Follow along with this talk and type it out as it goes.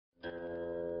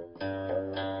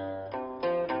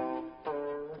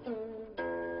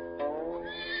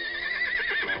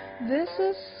This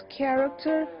is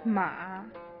character Ma.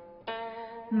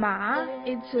 Ma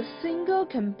is a single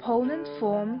component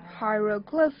form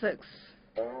hieroglyphics.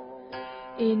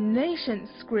 In ancient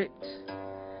script,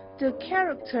 the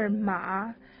character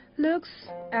Ma looks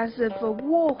as if a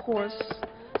warhorse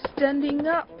standing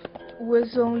up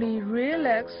with only rear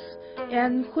legs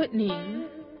and whinnying.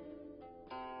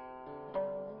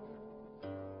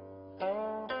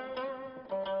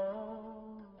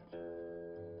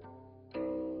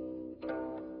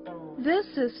 This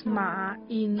is Ma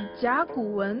in 甲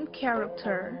骨文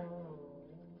character.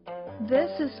 This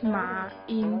is Ma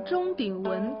in 中鼎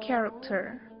文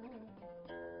character.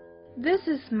 This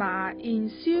is Ma in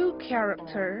Sioux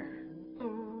character.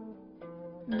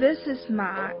 This is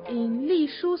Ma in 隶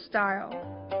书 style.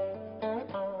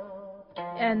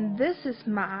 And this is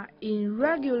Ma in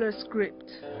regular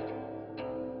script.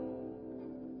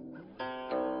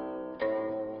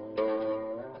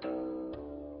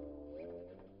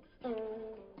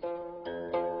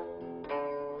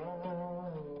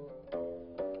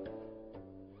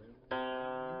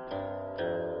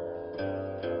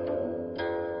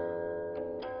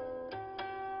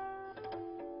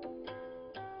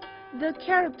 The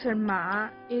character Ma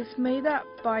is made up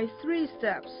by 3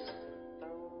 steps.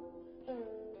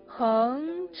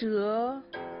 横折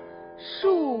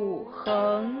竖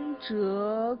横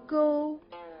折钩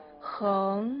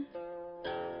横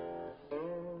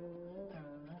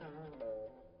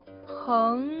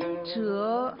横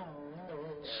折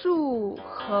竖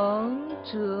横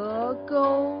折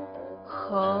钩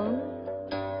横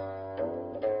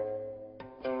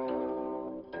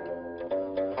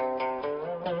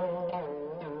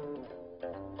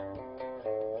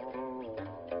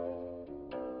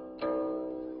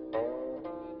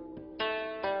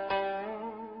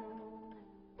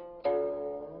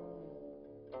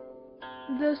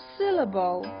The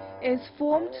syllable is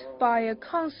formed by a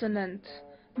consonant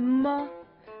m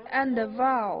and a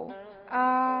vowel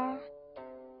a.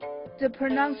 The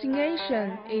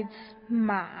pronunciation is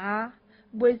ma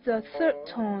with a third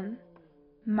tone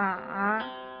ma,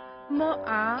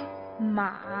 ma,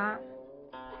 ma.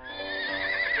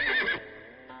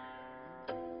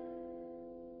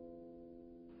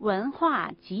 文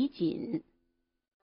化集锦